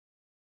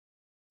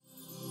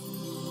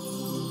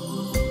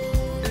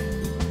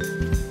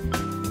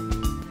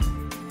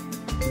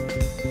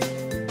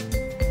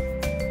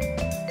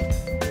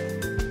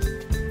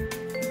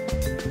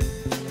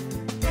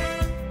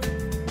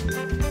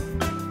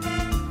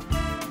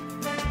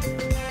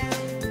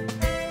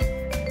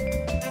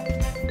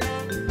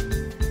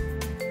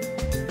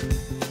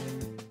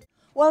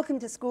Welcome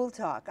to School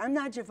Talk. I'm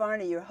Nadjia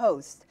Varney, your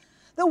host.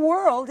 The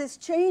world is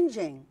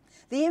changing.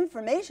 The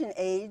information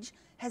age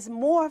has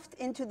morphed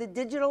into the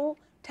digital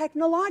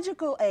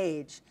technological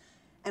age.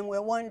 And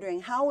we're wondering,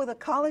 how are the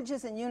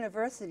colleges and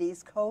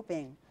universities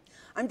coping?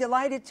 I'm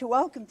delighted to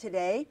welcome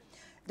today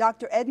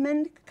Dr.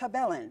 Edmund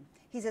Cabellon.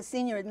 He's a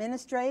senior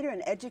administrator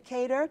and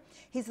educator.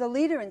 He's the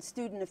leader in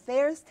student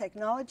affairs,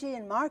 technology,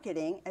 and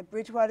marketing at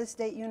Bridgewater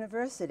State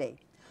University.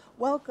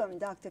 Welcome,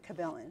 Dr.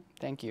 Cabellon.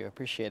 Thank you.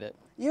 Appreciate it.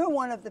 You're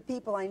one of the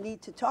people I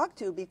need to talk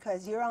to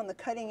because you're on the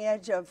cutting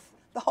edge of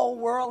the whole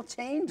world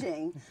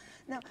changing.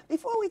 Now,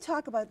 before we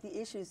talk about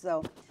the issues,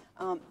 though,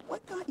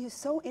 what got you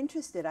so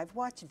interested? I've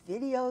watched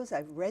videos,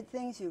 I've read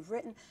things you've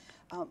written.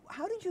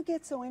 How did you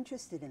get so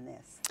interested in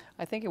this?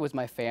 I think it was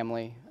my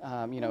family.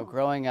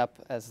 Growing up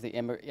as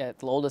the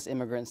oldest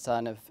immigrant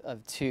son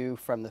of two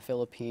from the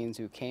Philippines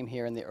who came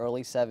here in the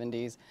early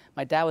 70s,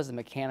 my dad was a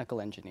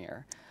mechanical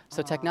engineer.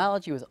 So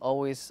technology was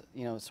always,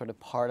 sort of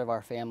part of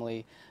our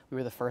family. We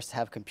were the first to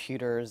have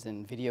computers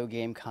and video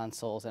game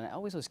consoles, and I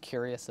always was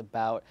curious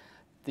about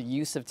the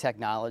use of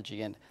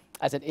technology. And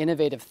as an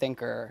innovative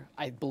thinker,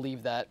 I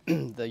believe that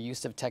the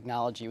use of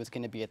technology was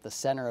going to be at the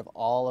center of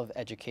all of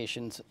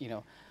education's,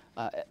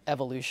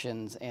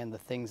 evolutions and the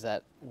things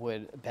that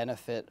would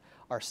benefit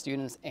our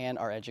students and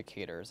our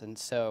educators. And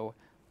so,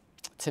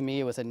 to me,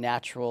 it was a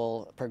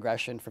natural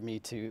progression for me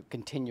to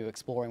continue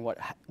exploring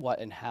what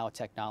and how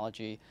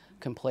technology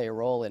can play a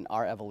role in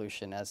our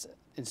evolution as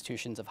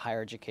institutions of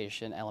higher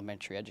education,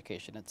 elementary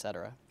education, et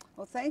cetera.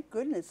 Well, thank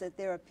goodness that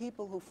there are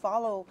people who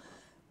follow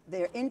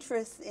their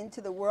interests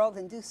into the world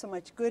and do so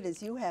much good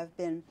as you have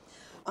been.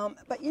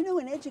 But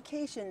in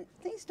education,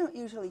 things don't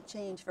usually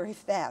change very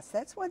fast.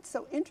 That's what's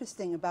so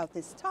interesting about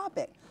this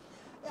topic.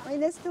 I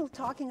mean, they're still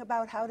talking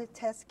about how to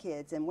test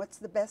kids and what's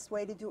the best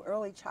way to do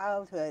early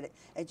childhood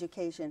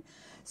education.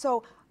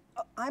 So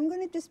I'm going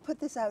to just put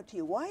this out to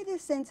you. Why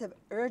this sense of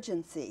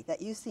urgency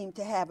that you seem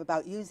to have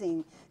about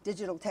using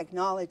digital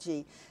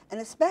technology, and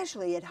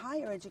especially at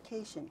higher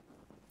education?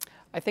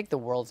 I think the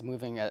world's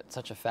moving at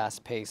such a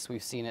fast pace.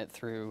 We've seen it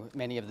through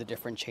many of the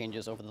different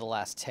changes over the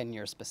last 10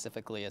 years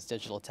specifically as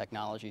digital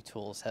technology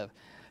tools have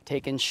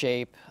taken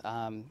shape.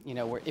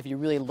 If you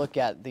really look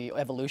at the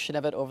evolution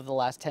of it over the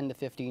last 10 to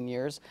 15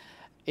 years,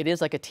 it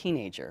is like a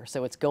teenager.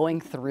 So it's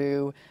going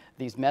through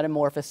these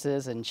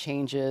metamorphoses and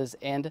changes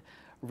and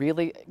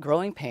really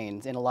growing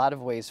pains in a lot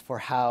of ways for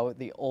how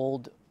the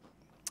old,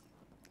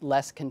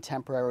 less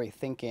contemporary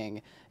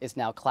thinking is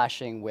now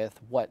clashing with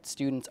what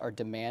students are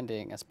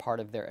demanding as part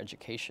of their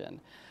education.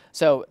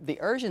 So the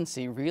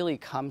urgency really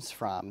comes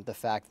from the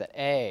fact that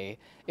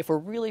if we're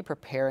really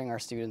preparing our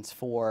students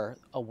for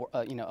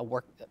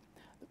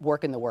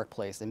work in the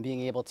workplace and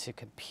being able to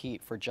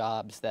compete for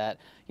jobs that,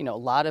 a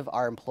lot of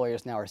our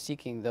employers now are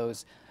seeking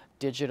those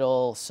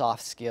digital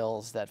soft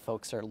skills that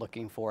folks are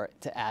looking for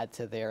to add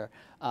to their,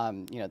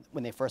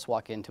 when they first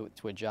walk into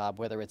a job,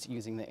 whether it's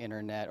using the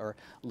internet or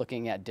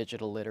looking at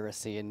digital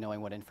literacy and knowing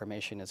what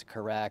information is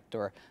correct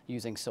or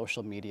using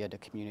social media to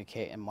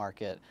communicate and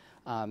market.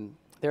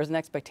 There's an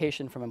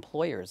expectation from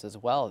employers as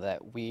well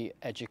that we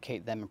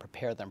educate them and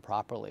prepare them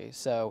properly.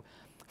 So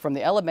from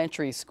the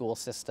elementary school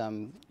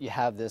system, you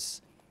have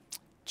this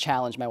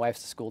challenge. My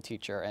wife's a school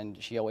teacher,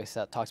 and she always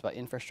talks about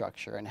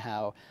infrastructure and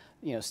how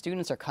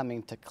students are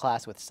coming to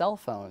class with cell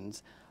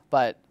phones,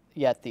 but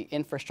yet the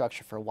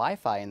infrastructure for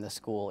Wi-Fi in the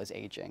school is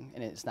aging,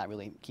 and it's not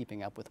really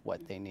keeping up with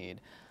what they need.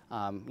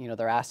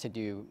 They're asked to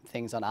do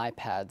things on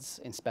iPads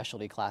in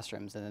specialty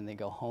classrooms, and then they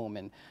go home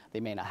and they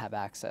may not have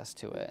access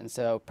to it. And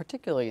so,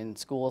 particularly in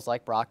schools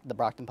like the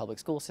Brockton Public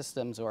School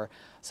Systems or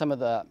some of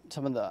the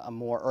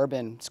more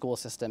urban school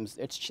systems,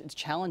 it's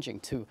challenging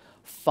to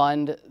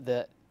fund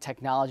the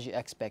technology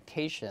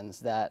expectations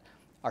that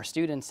our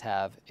students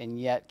have and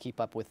yet keep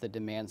up with the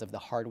demands of the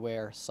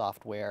hardware,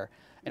 software,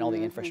 and all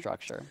the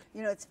infrastructure.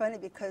 It's funny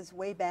because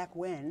way back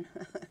when,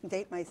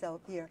 date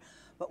myself here,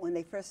 but when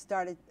they first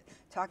started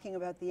talking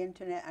about the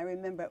internet, I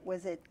remember,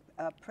 was it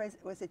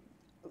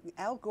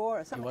Al Gore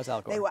or something? It was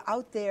Al Gore. They were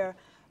out there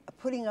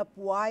putting up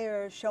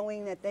wires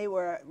showing that they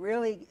were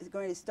really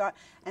going to start,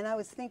 and I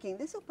was thinking,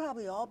 this will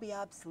probably all be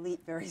obsolete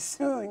very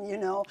soon,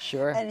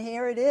 Sure. And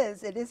here it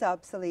is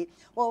obsolete.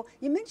 Well,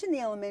 you mentioned the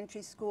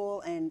elementary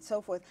school and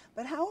so forth,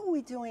 but how are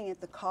we doing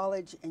at the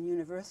college and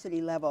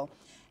university level?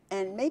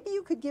 And maybe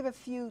you could give a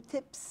few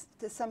tips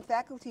to some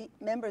faculty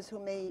members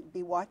who may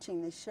be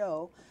watching this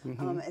show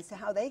as to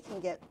how they can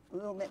get a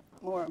little bit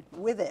more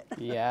with it.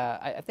 Yeah,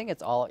 I think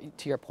it's all,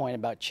 to your point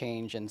about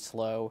change and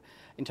slow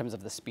in terms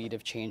of the speed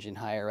of change in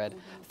higher ed.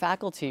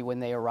 Faculty,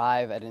 when they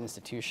arrive at an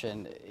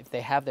institution, if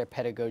they have their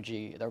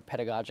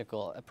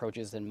pedagogical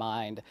approaches in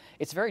mind,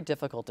 it's very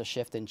difficult to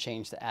shift and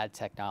change to add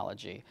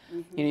technology.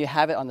 You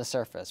have it on the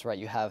surface, right?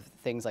 You have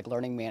things like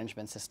learning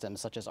management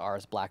systems such as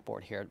ours,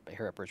 Blackboard here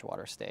at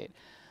Bridgewater State.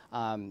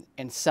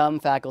 And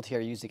some faculty are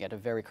using it at a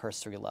very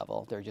cursory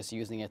level. They're just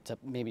using it to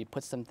maybe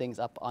put some things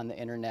up on the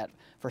internet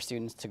for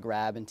students to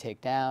grab and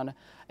take down.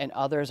 And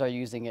others are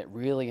using it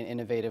really in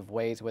innovative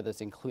ways, whether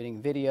it's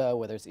including video,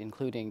 whether it's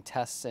including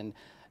tests and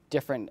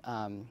different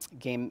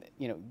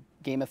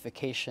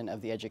gamification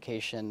of the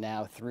education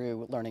now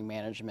through learning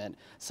management.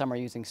 Some are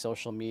using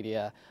social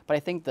media, but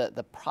I think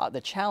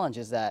the challenge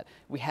is that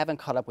we haven't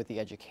caught up with the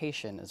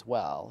education as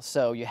well.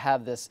 So you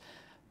have this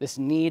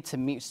need to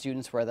meet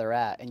students where they're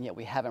at, and yet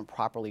we haven't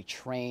properly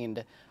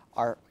trained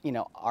our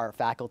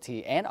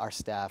faculty and our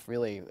staff,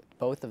 really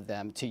both of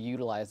them, to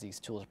utilize these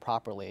tools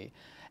properly.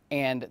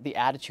 And the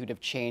attitude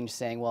of change,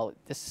 saying, well,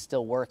 this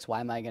still works,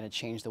 why am I going to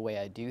change the way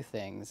I do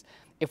things?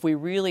 If we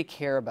really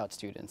care about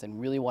students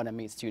and really want to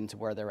meet students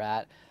where they're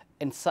at,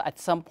 and so at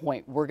some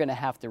point we're going to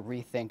have to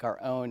rethink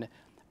our own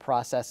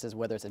processes,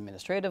 whether it's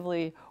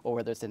administratively or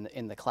whether it's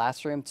in the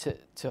classroom,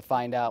 to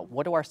find out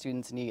what do our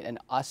students need, and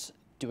us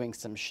doing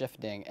some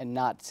shifting and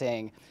not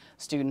saying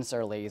students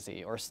are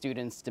lazy or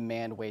students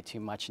demand way too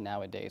much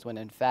nowadays, when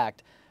in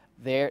fact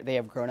they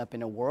have grown up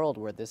in a world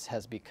where this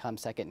has become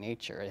second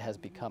nature. It has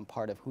become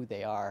part of who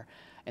they are.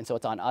 And so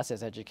it's on us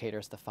as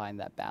educators to find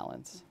that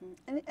balance.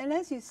 Mm-hmm. And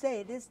as you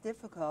say, it is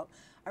difficult.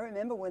 I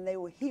remember when they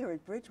were here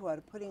at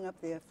Bridgewater putting up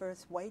their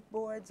first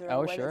whiteboards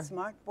or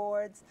smart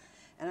boards.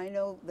 And I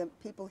know the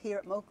people here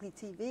at Moakley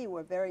TV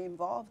were very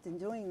involved in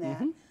doing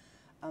that.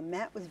 Mm-hmm.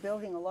 Matt was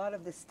building a lot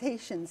of the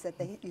stations that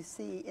you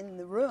see in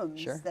the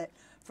rooms,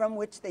 from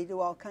which they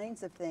do all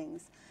kinds of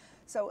things.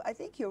 So I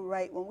think you're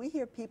right. When we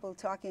hear people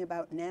talking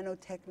about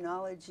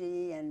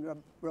nanotechnology and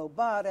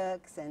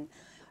robotics and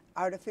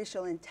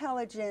artificial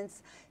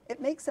intelligence,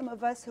 it makes some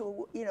of us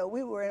who,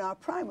 we were in our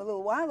prime a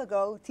little while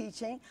ago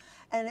teaching,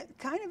 and it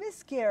kind of is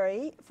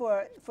scary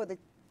for the,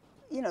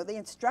 the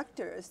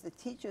instructors, the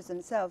teachers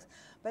themselves.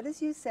 But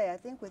as you say, I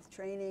think with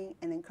training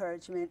and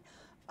encouragement,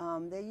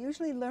 they're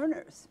usually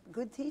learners.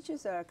 Good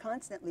teachers are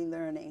constantly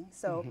learning.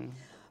 So. Mm-hmm.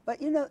 But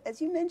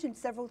as you mentioned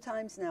several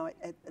times now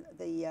at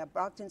the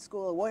Brockton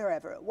School or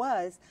wherever it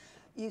was,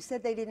 you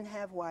said they didn't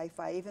have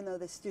Wi-Fi, even though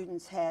the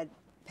students had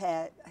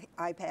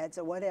iPads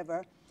or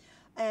whatever.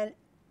 And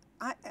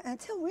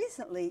until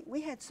recently,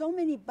 we had so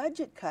many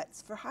budget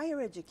cuts for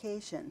higher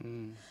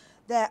education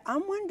that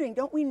I'm wondering,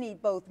 don't we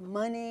need both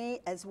money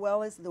as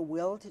well as the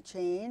will to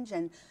change?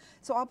 And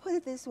so I'll put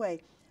it this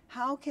way.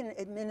 How can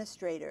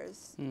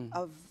administrators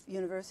of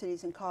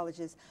universities and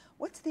colleges,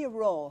 what's their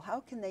role?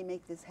 How can they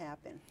make this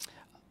happen?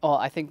 Well,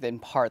 I think that in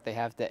part they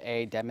have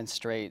to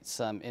demonstrate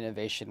some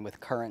innovation with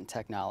current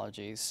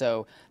technologies.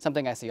 So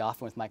something I see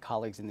often with my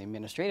colleagues in the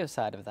administrative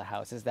side of the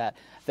house is that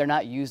they're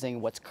not using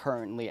what's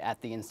currently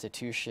at the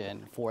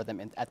institution for them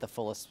at the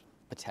fullest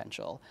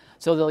potential.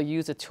 So they'll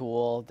use a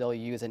tool, they'll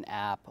use an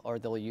app, or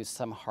they'll use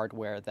some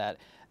hardware that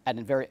at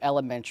a very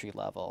elementary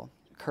level,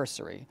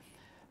 cursory,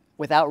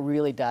 without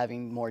really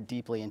diving more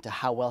deeply into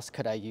how else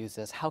could I use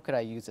this, how could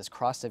I use this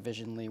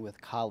cross-divisionally with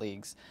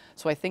colleagues.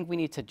 So I think we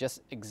need to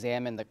just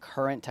examine the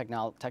current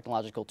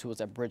technological tools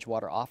that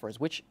Bridgewater offers,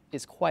 which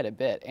is quite a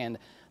bit, and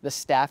the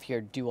staff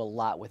here do a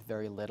lot with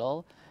very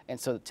little, and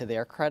so to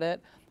their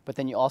credit, but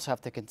then you also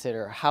have to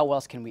consider how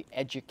else can we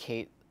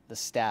educate the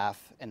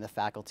staff and the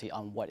faculty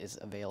on what is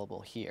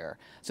available here.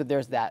 So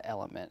there's that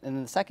element. And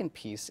then the second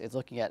piece is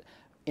looking at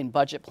in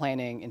budget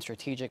planning, in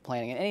strategic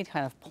planning, and any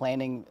kind of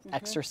planning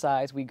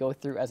exercise we go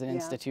through as an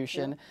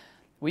institution,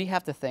 we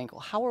have to think,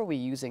 well, how are we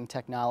using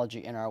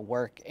technology in our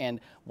work and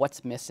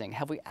what's missing?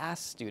 Have we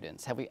asked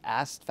students? Have we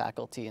asked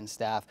faculty and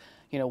staff,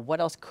 what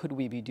else could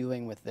we be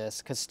doing with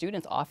this? Because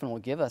students often will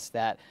give us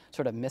that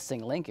sort of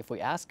missing link if we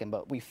ask them,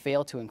 but we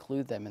fail to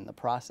include them in the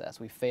process.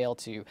 We fail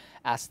to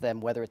ask them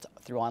whether it's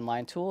through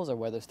online tools or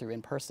whether it's through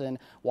in person,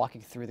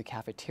 walking through the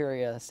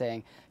cafeteria,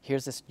 saying,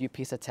 here's this new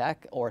piece of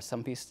tech or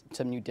some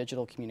new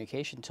digital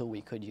communication tool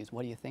we could use.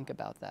 What do you think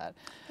about that?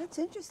 That's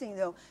interesting,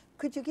 though.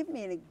 Could you give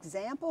me an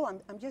example?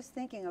 I'm just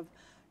thinking of,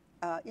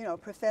 a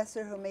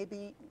professor who may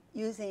be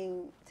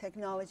using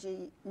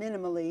technology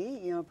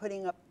minimally,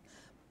 putting up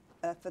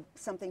for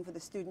something for the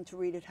student to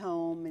read at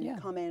home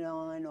and comment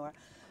on, or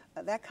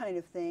that kind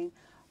of thing.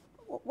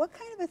 What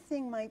kind of a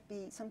thing might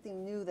be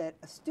something new that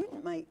a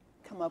student might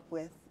come up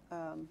with?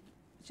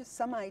 Just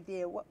some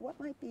idea. What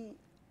might be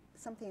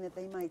something that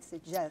they might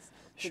suggest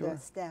to the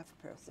staff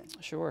person?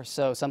 Sure.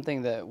 So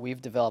something that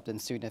we've developed in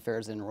student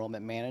affairs and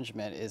enrollment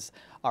management is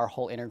our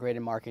whole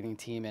integrated marketing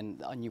team and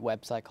a new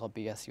website called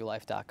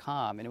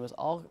bsulife.com, and it was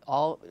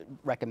all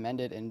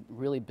recommended and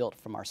really built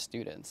from our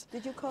students.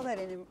 Did you call that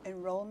an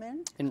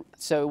enrollment?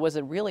 So it was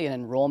really an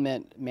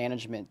enrollment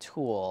management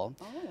tool,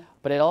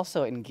 but it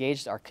also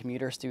engaged our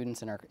commuter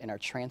students and our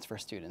transfer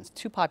students,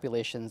 two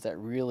populations that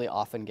really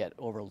often get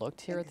overlooked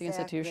here at the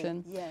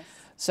institution. Yes.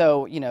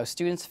 So,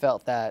 students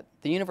felt that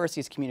the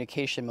university's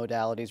communication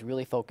modalities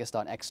really focused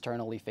on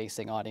externally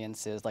facing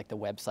audiences, like the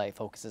website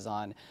focuses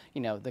on,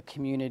 the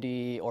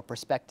community or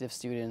prospective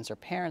students or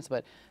parents,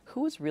 but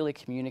who is really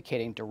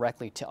communicating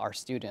directly to our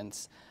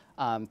students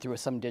through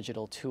some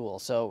digital tool?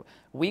 So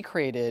we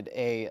created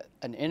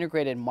an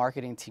integrated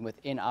marketing team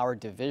within our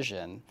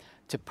division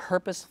to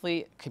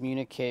purposefully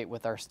communicate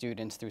with our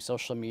students through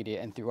social media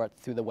and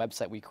through the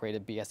website we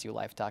created,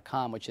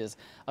 bsulife.com, which is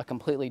a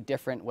completely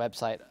different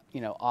website,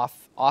 you know,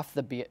 off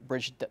the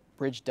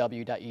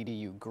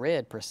bridgew.edu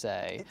grid per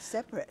se. It's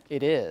separate.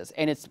 It is,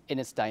 and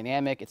it's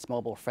dynamic, it's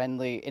mobile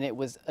friendly, and it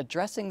was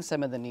addressing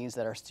some of the needs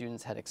that our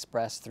students had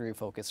expressed through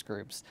focus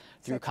groups,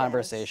 through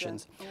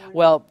conversations.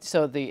 Well,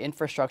 so the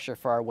infrastructure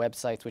for our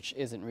websites, which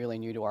isn't really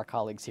new to our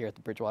colleagues here at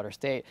the Bridgewater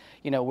State,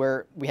 you know,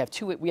 we have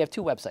two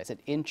websites: an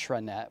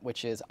intranet,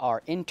 which is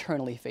our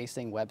internally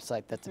facing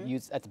website that's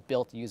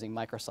built using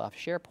Microsoft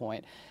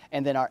SharePoint,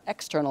 and then our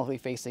externally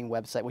facing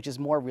website, which is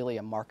more really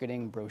a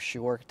marketing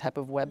brochure type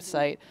of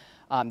website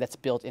that's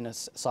built in a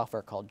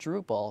software called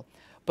Drupal.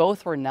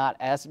 Both were not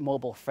as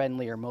mobile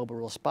friendly or mobile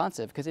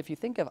responsive, because if you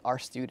think of our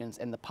students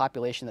and the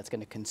population that's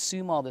going to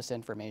consume all this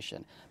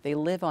information, they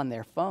live on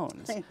their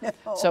phones. I know.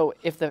 So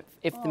if the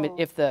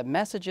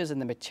messages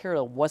and the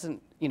material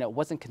wasn't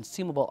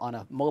consumable on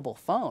a mobile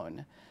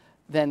phone,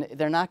 then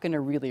they're not going to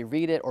really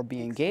read it or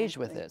be engaged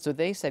with it. So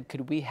they said,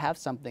 could we have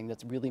something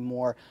that's really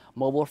more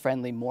mobile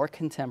friendly, more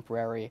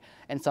contemporary,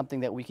 and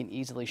something that we can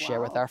easily share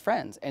with our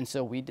friends? And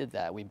so we did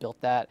that. We built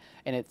that,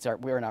 and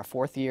we're in our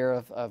 4th year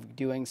of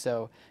doing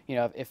so. You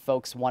know, if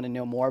folks want to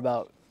know more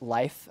about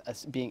life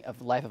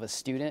of a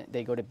student,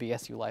 they go to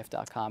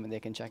bsulife.com and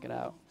they can check it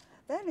out.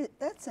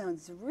 That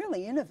sounds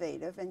really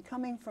innovative, and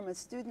coming from a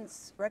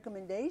student's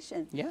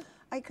recommendation. Yeah.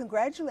 I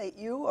congratulate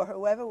you or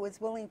whoever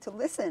was willing to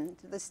listen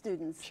to the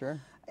students. Sure.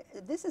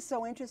 This is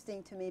so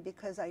interesting to me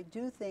because I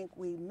do think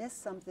we miss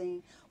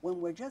something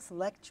when we're just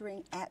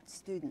lecturing at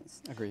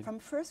students. Agreed. From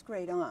 1st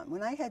grade on.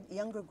 When I had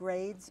younger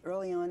grades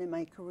early on in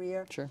my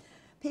career, Sure.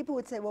 people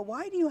would say, well,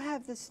 why do you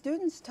have the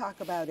students talk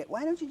about it?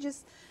 Why don't you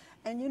just...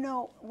 And you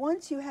know,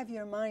 once you have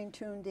your mind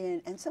tuned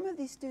in, and some of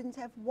these students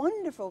have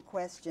wonderful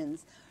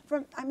questions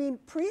from, I mean,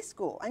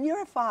 preschool, and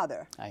you're a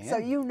father, so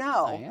you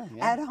know,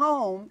 at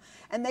home,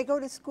 and they go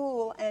to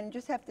school and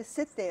just have to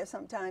sit there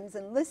sometimes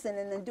and listen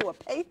and then do a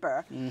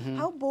paper.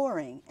 How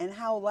boring and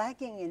how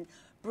lacking in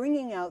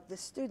bringing out the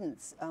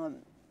students,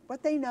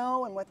 what they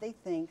know and what they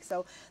think.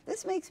 So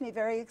this makes me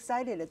very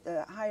excited at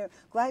the higher,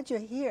 glad you're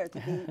here to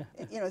be,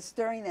 you know,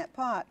 stirring that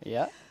pot.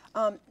 Yeah.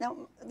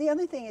 Now, the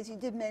other thing is you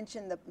did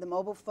mention the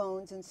mobile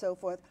phones and so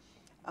forth,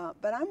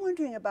 but I'm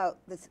wondering about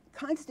this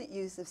constant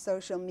use of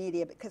social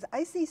media, because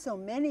I see so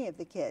many of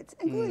the kids,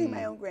 including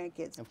my own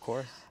grandkids. Of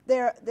course.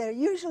 They're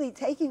usually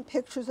taking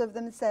pictures of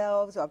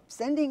themselves or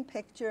sending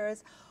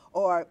pictures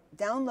or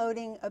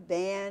downloading a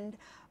band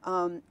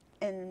and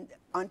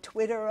on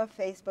Twitter or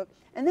Facebook.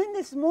 And then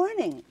this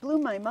morning, blew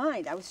my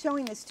mind, I was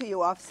showing this to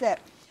you offset,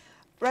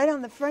 right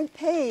on the front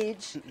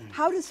page,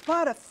 how to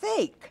spot a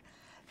fake.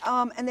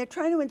 And they're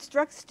trying to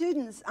instruct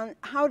students on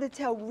how to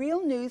tell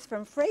real news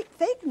from fake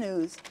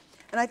news.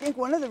 And I think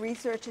one of the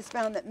researchers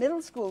found that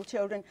middle school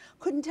children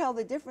couldn't tell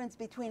the difference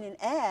between an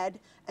ad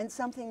and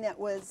something that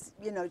was,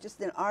 you know, just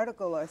an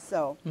article or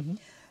so.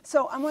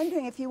 So I'm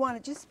wondering if you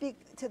want to just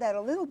speak to that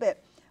a little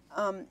bit.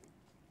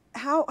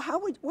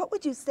 What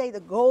would you say the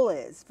goal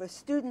is for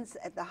students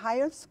at the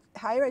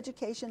higher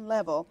education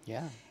level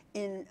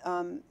in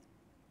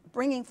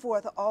bringing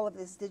forth all of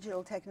this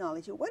digital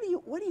technology? What are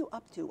you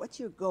up to? What's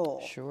your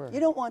goal? Sure. You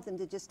don't want them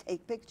to just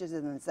take pictures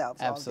of themselves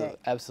all day.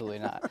 Absolutely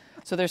not.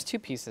 So there's 2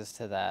 pieces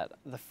to that.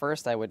 The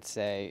first, I would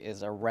say,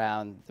 is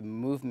around the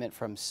movement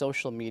from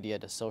social media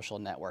to social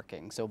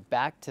networking. So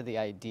back to the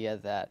idea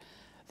that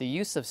the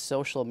use of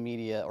social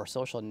media or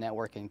social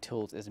networking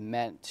tools is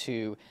meant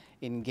to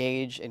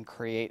engage and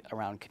create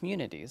around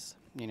communities,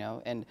 you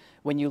know. And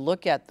when you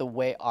look at the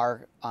way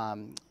our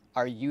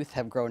youth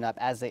have grown up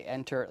as they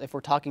enter, if we're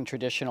talking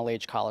traditional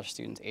age college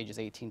students, ages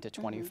 18 to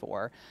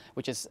 24,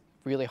 which is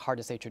really hard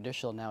to say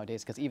traditional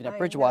nowadays, because even at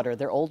Bridgewater,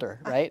 they're older,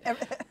 right?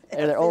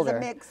 They're older.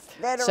 There's a mix,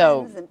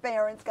 veterans and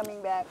parents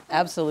coming back.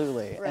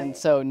 Absolutely. Right. And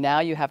so now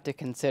you have to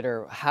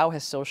consider, how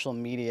has social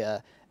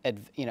media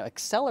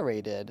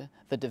accelerated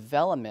the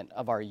development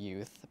of our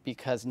youth,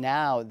 because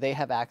now they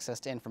have access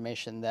to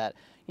information that,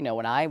 you know,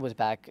 when I was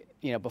back,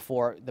 you know,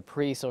 before the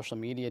pre-social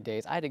media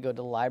days, I had to go to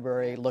the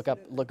library,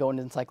 go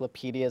into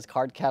encyclopedias,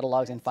 card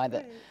catalogs, and find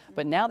that.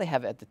 But now they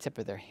have it at the tip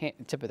of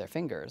their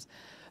fingers.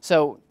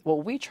 So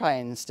what we try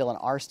and instill in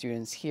our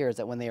students here is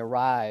that when they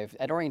arrive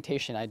at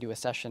orientation, I do a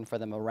session for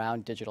them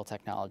around digital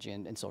technology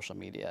and social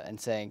media, and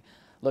saying,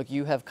 look,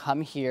 you have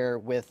come here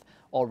with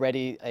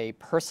already a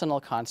personal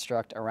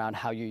construct around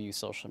how you use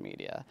social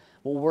media.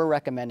 What we're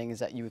recommending is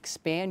that you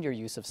expand your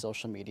use of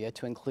social media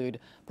to include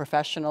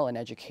professional and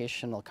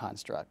educational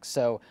constructs.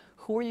 So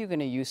who are you going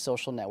to use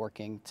social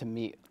networking to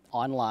meet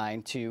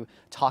online to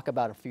talk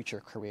about a future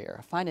career,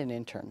 find an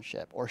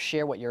internship, or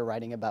share what you're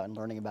writing about and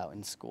learning about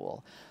in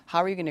school?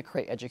 How are you going to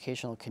create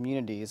educational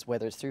communities,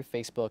 whether it's through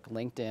Facebook,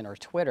 LinkedIn, or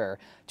Twitter,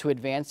 to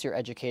advance your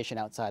education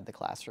outside the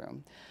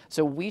classroom?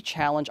 So we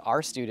challenge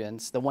our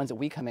students, the ones that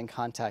we come in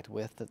contact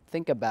with, to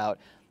think about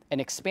an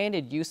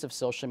expanded use of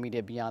social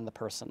media beyond the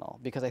personal,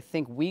 because I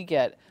think we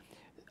get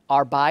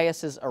our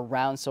biases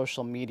around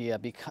social media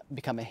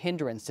become a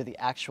hindrance to the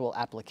actual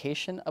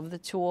application of the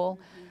tool.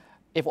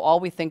 if all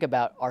we think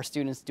about our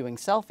students doing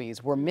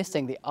selfies, we're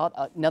missing the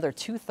another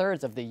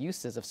 2/3 of the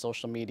uses of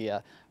social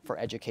media for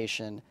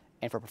education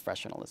and for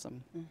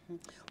professionalism.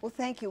 Well,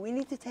 thank you. We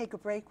need to take a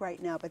break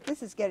right now, but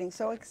this is getting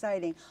so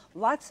exciting.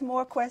 Lots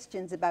more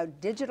questions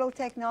about digital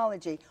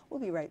technology. We'll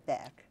be right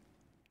back.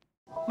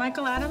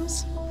 Michael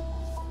Adams?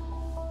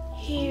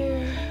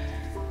 Here.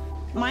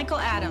 Michael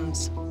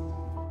Adams.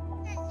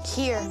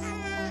 Here.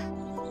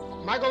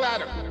 Michael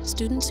Adams.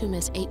 Students who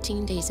miss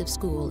 18 days of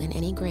school in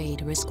any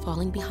grade risk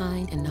falling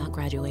behind and not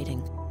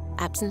graduating.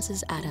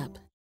 Absences add up.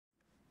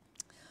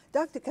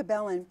 Dr.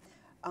 Cabellon,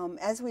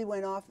 as we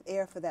went off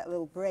air for that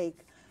little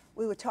break,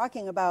 we were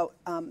talking about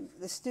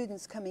the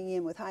students coming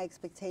in with high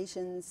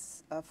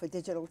expectations for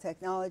digital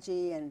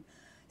technology and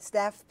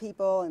staff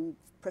people and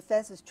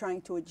professors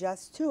trying to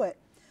adjust to it.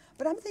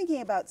 But I'm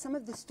thinking about some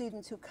of the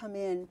students who come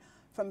in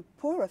from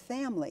poorer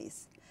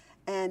families,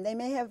 and they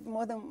may have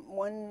more than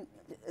one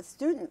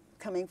student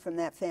coming from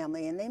that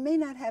family, and they may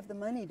not have the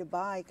money to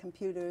buy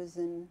computers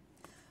and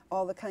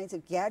all the kinds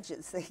of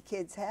gadgets that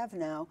kids have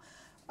now.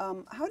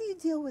 How do you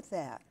deal with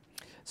that?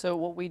 So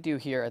what we do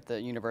here at the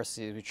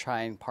university is we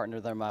try and partner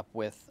them up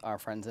with our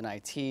friends in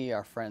IT,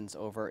 our friends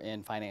over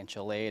in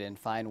financial aid, and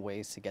find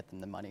ways to get them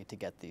the money to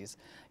get these.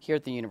 Here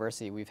at the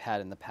university, we've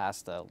had in the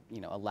past a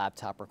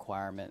laptop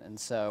requirement, and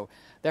so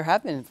there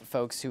have been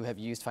folks who have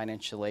used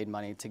financial aid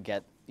money to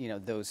get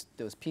those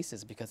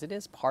pieces, because it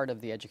is part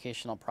of the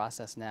educational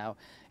process now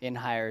in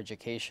higher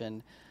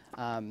education.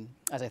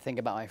 As I think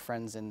about my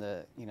friends in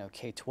the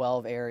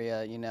K-12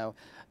 area,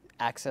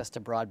 access to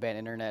broadband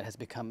internet has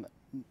become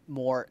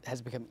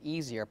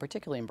easier,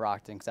 particularly in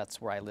Brockton, because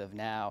that's where I live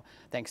now,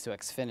 thanks to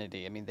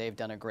Xfinity. I mean, they've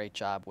done a great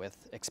job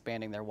with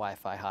expanding their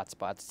Wi-Fi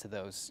hotspots to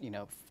those,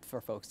 for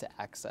folks to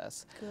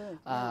access. Good.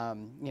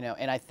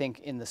 And I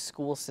think in the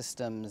school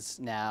systems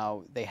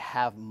now, they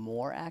have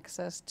more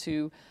access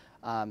to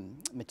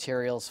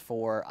materials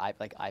for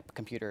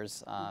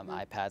computers,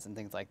 iPads, and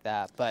things like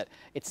that, but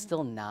it's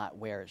still not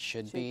where it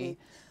should be.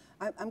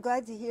 I'm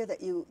glad to hear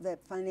that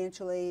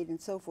financial aid and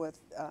so forth,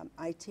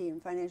 IT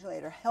and financial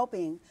aid are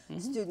helping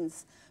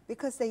students,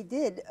 because they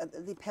did,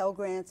 the Pell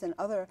Grants and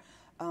other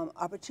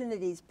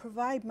opportunities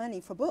provide money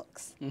for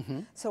books.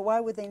 So why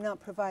would they not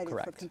provide it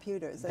for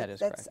computers? That is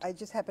correct. I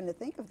just happened to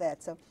think of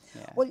that. So,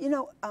 yeah.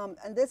 Well,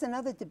 and there's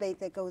another debate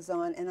that goes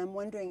on, and I'm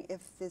wondering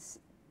if this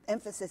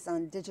emphasis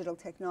on digital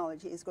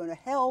technology is going to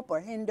help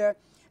or hinder,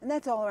 and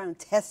that's all around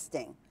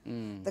testing.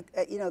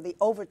 The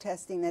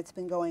over-testing that's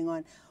been going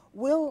on.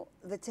 Will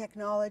the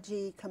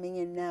technology coming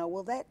in now,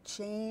 will that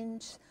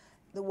change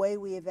the way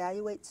we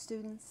evaluate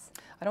students?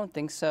 I don't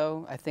think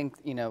so. I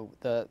think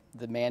the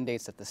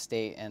mandates that the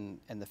state and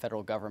the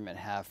federal government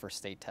have for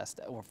state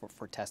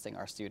for testing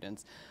our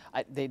students,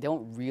 they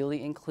don't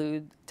really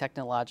include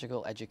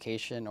technological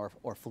education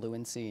or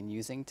fluency in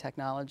using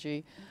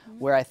technology.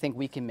 Where I think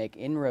we can make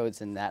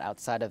inroads in that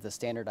outside of the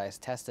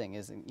standardized testing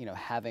is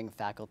having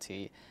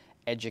faculty,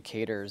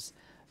 educators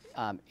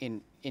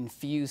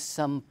infuse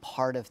some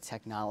part of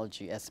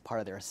technology as part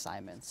of their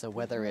assignments. So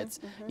whether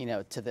it's,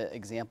 to the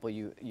example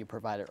you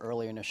provided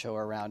earlier in the show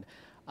around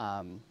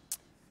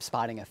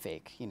spotting a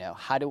fake,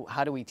 how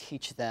do we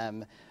teach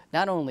them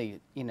not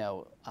only,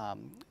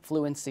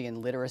 fluency and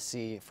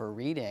literacy for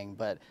reading,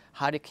 but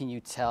can you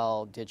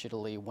tell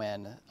digitally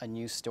when a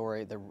news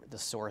story, the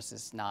source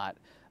is not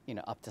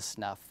up to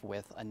snuff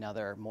with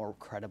another more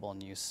credible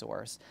news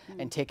source,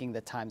 and taking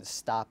the time to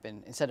stop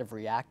and instead of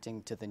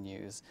reacting to the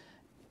news,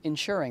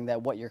 ensuring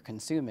that what you're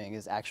consuming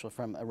is actually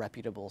from a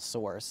reputable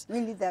source. We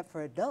need that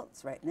for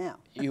adults right now.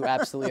 You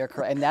absolutely are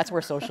correct. And that's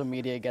where social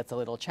media gets a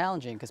little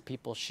challenging, because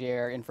people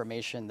share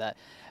information that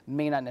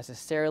may not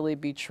necessarily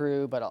be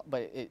true, but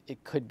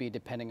it could be,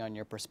 depending on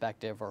your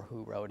perspective or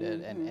who wrote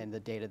it and the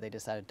data they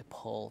decided to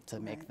pull to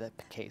make the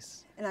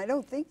case. And I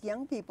don't think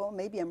young people,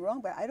 maybe I'm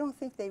wrong, but I don't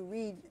think they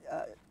read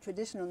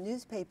traditional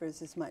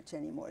newspapers as much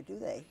anymore, do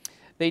they?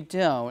 They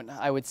don't.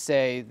 I would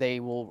say they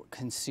will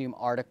consume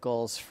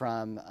articles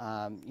from,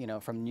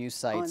 from news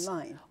sites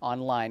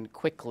online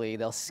quickly.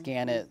 They'll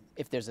scan it.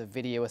 If there's a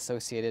video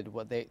associated,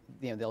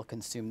 they'll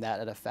consume that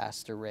at a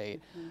faster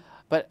rate.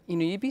 But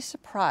you'd be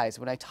surprised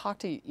when I talk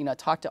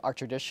to our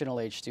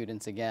traditional age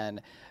students again.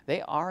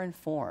 They are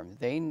informed.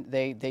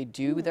 They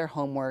do their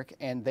homework,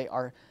 and they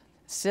are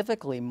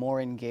civically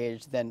more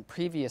engaged than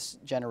previous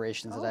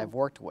generations that I've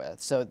worked with.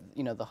 So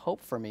the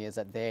hope for me is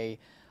that they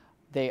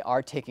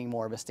are taking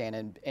more of a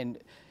stand, and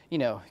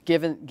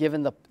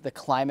given the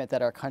climate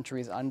that our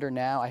country is under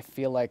now, I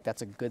feel like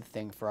that's a good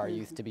thing for our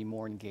youth to be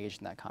more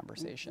engaged in that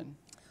conversation.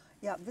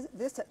 Yeah,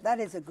 that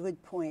is a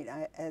good point.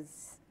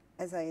 As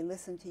I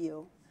listen to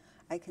you,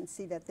 I can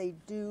see that they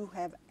do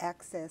have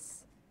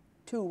access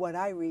to what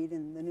I read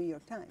in the New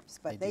York Times,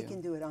 but they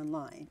can do it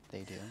online.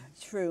 They do.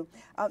 True.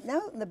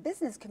 Now, in the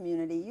business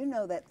community, you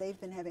know that they've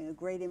been having a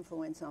great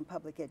influence on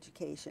public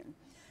education.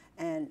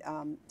 And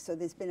so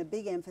there's been a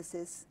big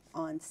emphasis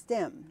on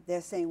STEM.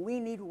 They're saying we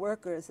need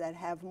workers that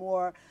have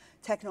more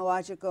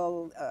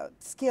technological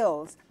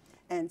skills.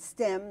 and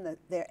STEM, that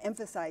they're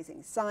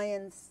emphasizing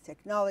science,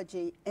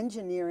 technology,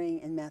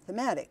 engineering, and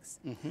mathematics.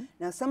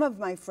 Now, some of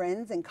my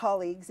friends and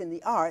colleagues in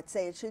the arts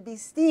say it should be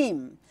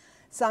STEAM,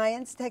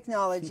 science,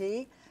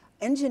 technology,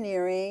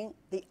 engineering,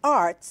 the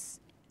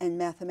arts, and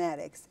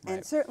mathematics. Right.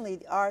 And certainly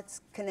the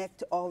arts connect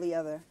to all the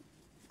other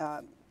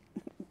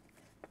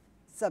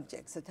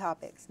subjects or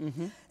topics.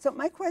 So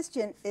my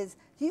question is,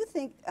 do you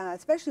think,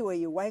 especially where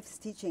your wife's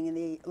teaching in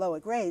the lower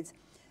grades,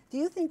 do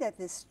you think that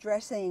this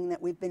stressing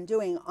that we've been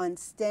doing on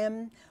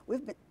STEM,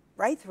 we've been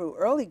right through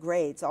early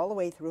grades all the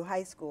way through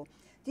high school,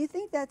 do you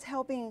think that's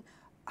helping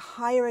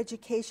higher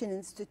education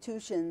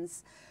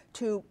institutions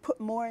to put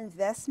more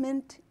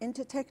investment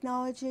into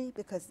technology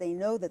because they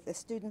know that the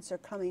students are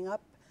coming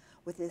up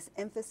with this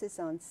emphasis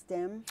on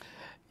STEM?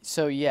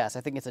 So yes,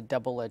 I think it's a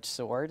double-edged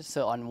sword.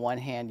 So on one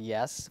hand,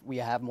 yes, we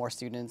have more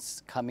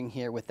students coming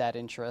here with that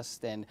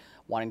interest and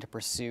wanting to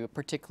pursue,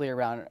 particularly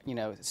around, you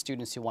know,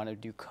 students who want to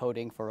do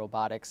coding for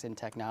robotics and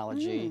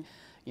technology,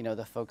 you know,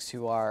 the folks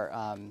who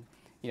are,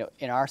 you know,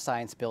 in our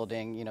science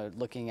building, you know,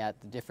 looking at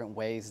the different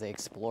ways they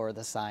explore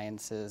the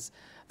sciences.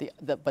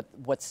 But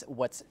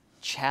what's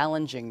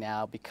challenging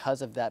now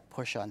because of that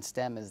push on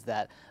STEM is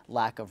that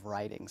lack of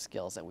writing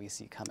skills that we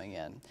see coming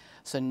in.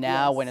 So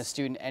now when a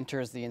student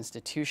enters the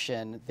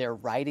institution, their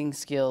writing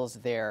skills,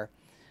 their,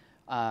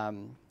 you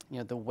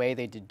know, the way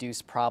they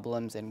deduce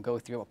problems and go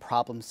through a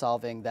problem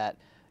solving that,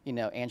 you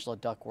know, Angela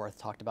Duckworth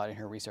talked about in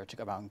her research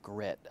around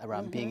grit,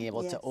 around being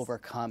able to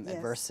overcome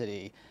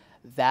adversity.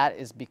 That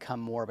has become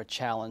more of a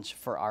challenge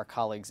for our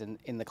colleagues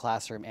in the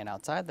classroom and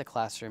outside the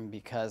classroom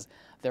because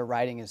their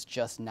writing is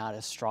just not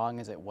as strong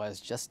as it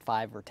was just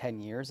 5 or 10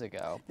 years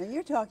ago. Now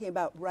you're talking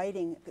about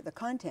writing the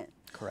content.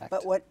 Correct.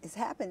 But what has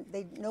happened,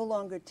 they no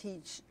longer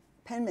teach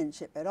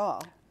penmanship at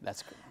all.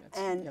 That's correct.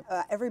 And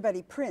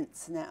everybody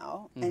prints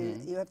now,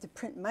 and you have to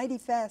print mighty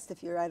fast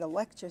if you're at a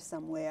lecture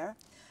somewhere.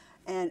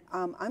 And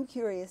I'm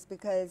curious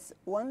because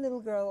one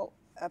little girl,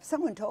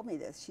 someone told me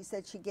this, she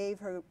said she gave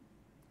her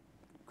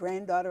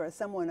granddaughter or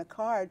someone a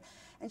card,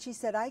 and she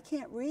said, I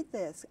can't read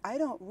this. I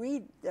don't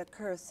read the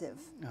cursive.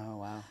 Oh,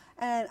 wow.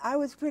 And I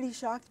was pretty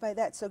shocked by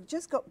that. So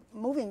just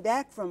moving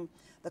back from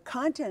the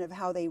content of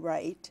how they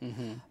write,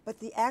 but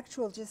the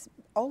actual just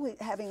always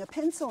having a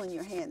pencil in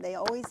your hand. They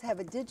always have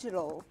a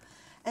digital.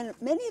 And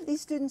many of these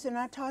students are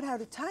not taught how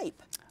to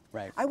type.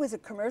 Right. I was a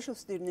commercial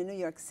student in New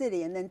York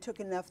City and then took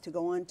enough to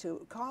go on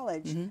to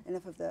college,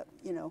 enough of the,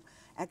 you know,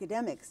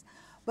 academics.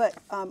 But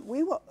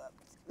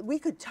we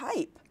could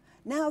type.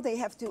 Now they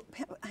have to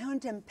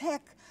hunt and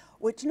peck,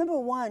 which number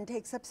one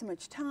takes up so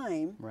much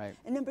time,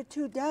 and number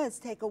two does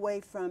take away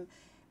from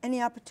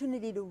any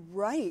opportunity to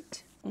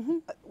write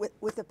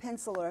with a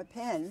pencil or a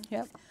pen.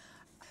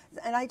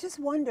 And I just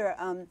wonder,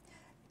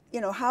 you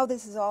know, how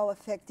this is all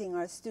affecting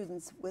our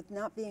students with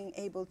not being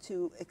able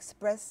to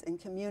express and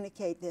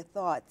communicate their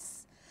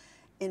thoughts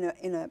in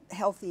a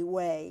healthy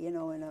way, you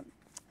know, in a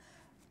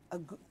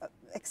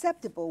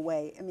acceptable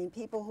way. I mean,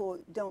 people who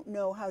don't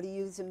know how to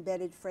use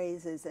embedded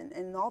phrases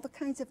and all the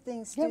kinds of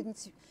things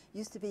students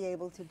used to be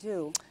able to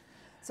do.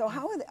 So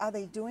how are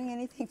they doing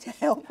anything to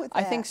help with that?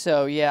 I think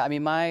so, yeah. I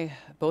mean,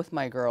 both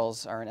my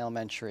girls are in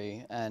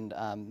elementary, and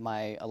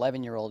my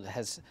 11-year-old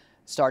has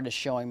started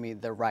showing me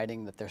the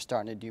writing that they're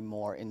starting to do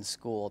more in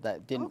school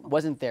that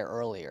wasn't there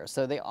earlier.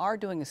 So they are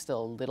doing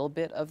still a little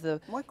bit of the...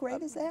 What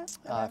grade is that?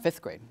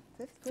 5th grade.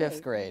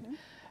 Fifth grade.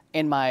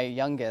 And my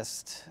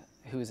youngest,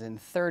 who's in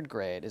 3rd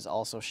grade, is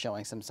also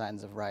showing some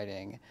signs of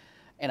writing.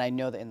 And I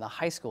know that in the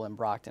high school in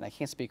Brockton, I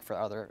can't speak for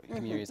other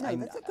communities. No,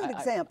 that's a good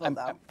example,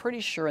 though. I'm pretty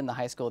sure in the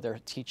high school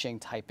they're teaching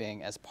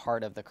typing as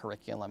part of the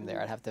curriculum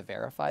there. I'd have to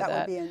verify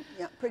that. That would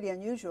be pretty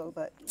unusual,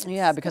 but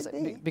yeah,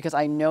 because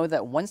I know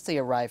that once they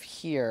arrive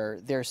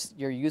here,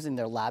 you're using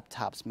their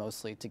laptops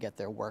mostly to get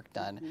their work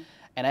done.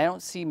 And I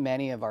don't see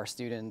many of our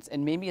students,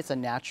 and maybe it's a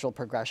natural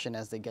progression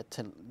as they get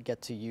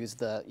to use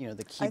the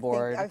the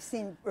keyboard. I think I've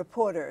seen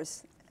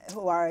reporters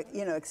who are,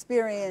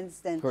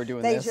 experienced, and who are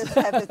doing they this. just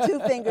have the 2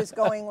 fingers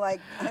going like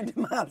 100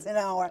 miles an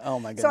hour. Oh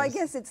my goodness. So I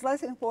guess it's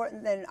less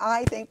important than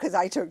I think, because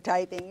I took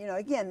typing.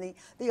 Again,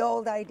 the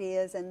old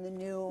ideas and the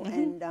new,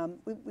 and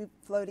we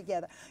flow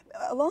together.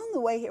 Along the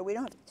way here, we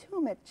don't have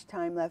too much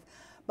time left,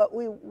 but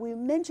we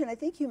mentioned, I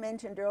think you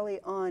mentioned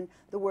early on,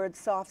 the word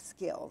soft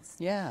skills.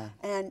 Yeah.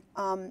 And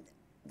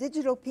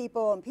digital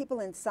people and people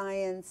in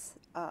science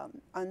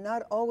are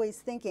not always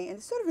thinking, and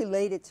it's sort of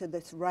related to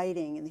this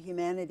writing and the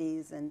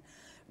humanities and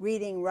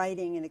reading,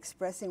 writing, and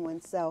expressing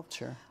oneself.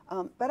 Sure.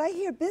 But I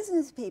hear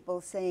business people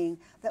saying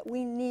that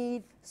we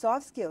need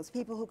soft skills,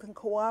 people who can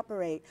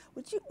cooperate.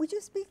 Would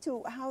you speak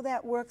to how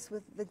that works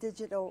with the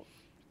digital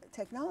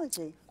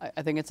technology?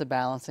 I think it's a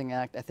balancing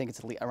act. I think it's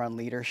around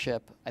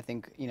leadership. I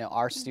think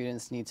our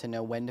students need to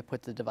know when to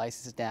put the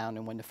devices down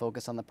and when to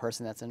focus on the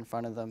person that's in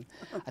front of them.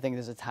 I think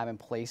there's a time and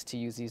place to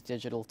use these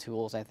digital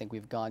tools. I think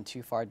we've gone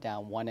too far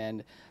down one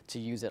end to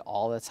use it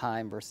all the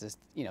time versus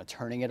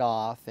turning it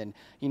off and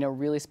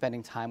really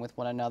spending time with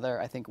one another.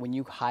 I think when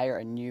you hire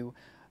a new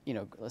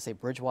let's say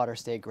Bridgewater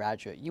State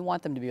graduate, you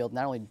want them to be able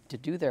not only to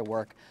do their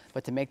work,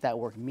 but to make that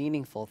work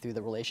meaningful through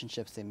the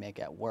relationships they make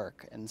at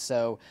work. And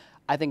so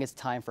I think it's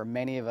time for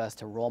many of us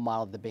to role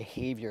model the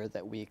behavior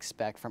that we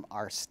expect from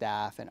our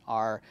staff and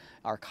our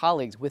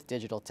colleagues with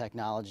digital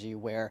technology,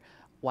 where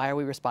why are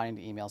we responding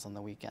to emails on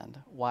the weekend?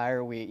 Why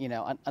are we,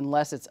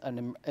 unless it's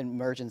an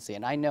emergency,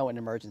 and I know an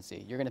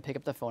emergency, you're going to pick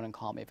up the phone and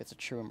call me if it's a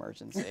true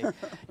emergency,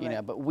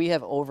 Right. but we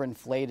have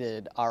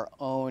overinflated our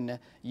own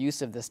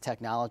use of this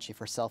technology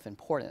for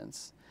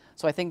self-importance.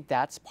 So I think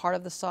that's part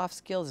of the soft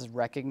skills, is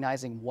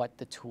recognizing what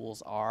the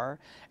tools are.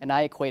 And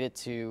I equate it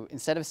to,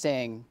 instead of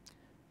saying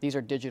these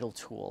are digital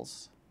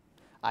tools,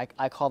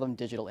 I call them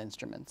digital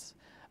instruments.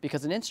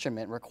 Because an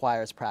instrument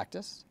requires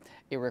practice.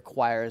 It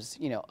requires,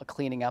 a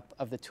cleaning up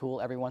of the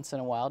tool every once in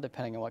a while,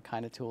 depending on what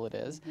kind of tool it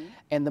is.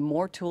 And the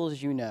more tools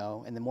you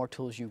know, and the more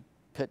tools you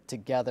put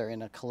together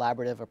in a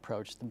collaborative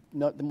approach,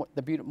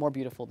 the more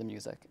beautiful the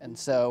music. And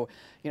so,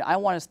 I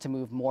want us to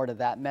move more to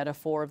that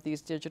metaphor of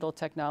these digital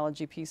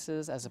technology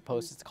pieces, as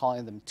opposed to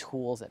calling them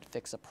tools that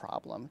fix a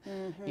problem.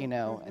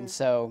 And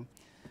so,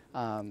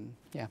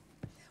 yeah.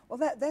 Well,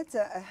 that's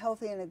a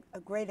healthy and a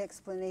great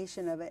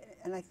explanation of it.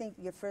 And I think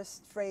your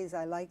first phrase,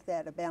 I like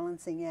that, a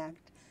balancing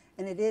act.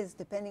 And it is,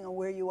 depending on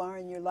where you are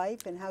in your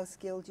life and how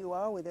skilled you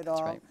are with it all.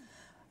 That's right.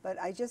 But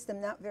I just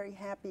am not very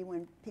happy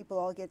when people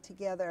all get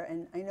together.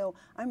 And I know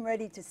I'm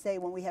ready to say,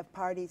 when we have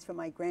parties for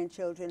my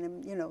grandchildren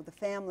and, the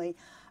family,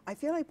 I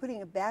feel like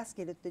putting a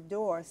basket at the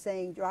door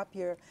saying, drop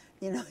your,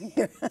 your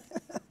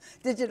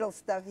digital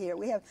stuff here.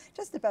 We have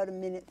just about a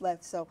minute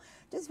left. So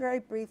just very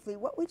briefly,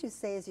 what would you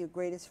say is your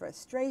greatest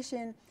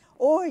frustration,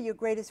 or your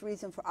greatest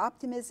reason for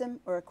optimism,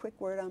 or a quick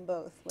word on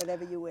both,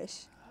 whatever you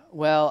wish?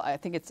 Well, I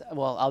think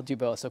I'll do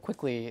both. So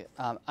quickly,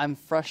 I'm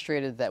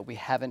frustrated that we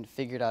haven't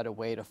figured out a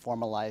way to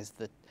formalize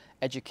the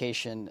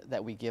education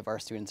that we give our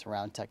students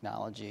around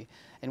technology.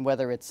 And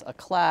whether it's a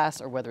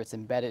class or whether it's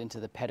embedded into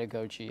the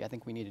pedagogy, I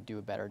think we need to do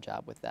a better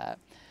job with that.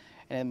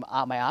 And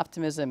my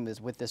optimism is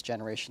with this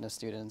generation of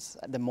students.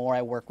 The more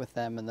I work with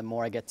them and the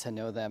more I get to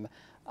know them,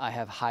 I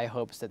have high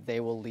hopes that they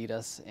will lead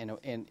us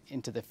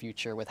into the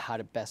future with how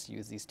to best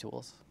use these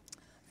tools.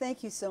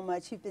 Thank you so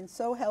much. You've been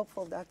so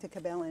helpful, Dr.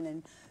 Cabellon,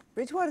 and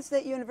Bridgewater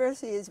State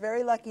University is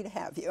very lucky to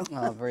have you.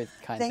 Oh, very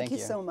kind. Thank you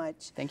so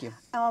much. Thank you.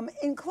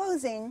 In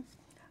closing,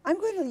 I'm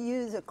going to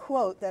use a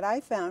quote that I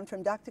found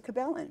from Dr.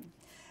 Cabellon.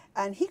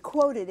 And he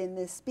quoted in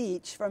this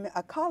speech from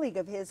a colleague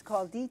of his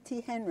called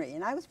D.T. Henry,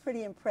 and I was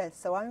pretty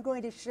impressed, so I'm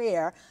going to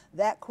share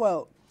that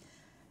quote.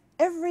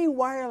 Every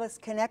wireless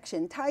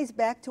connection ties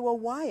back to a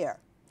wire.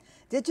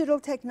 Digital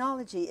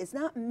technology is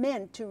not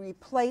meant to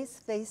replace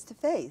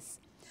face-to-face,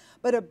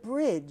 but a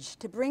bridge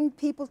to bring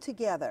people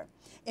together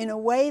in a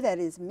way that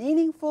is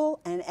meaningful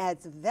and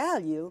adds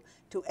value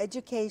to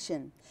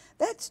education.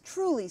 That's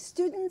truly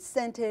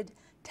student-centered,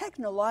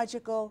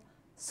 technological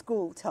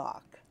school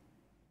talk.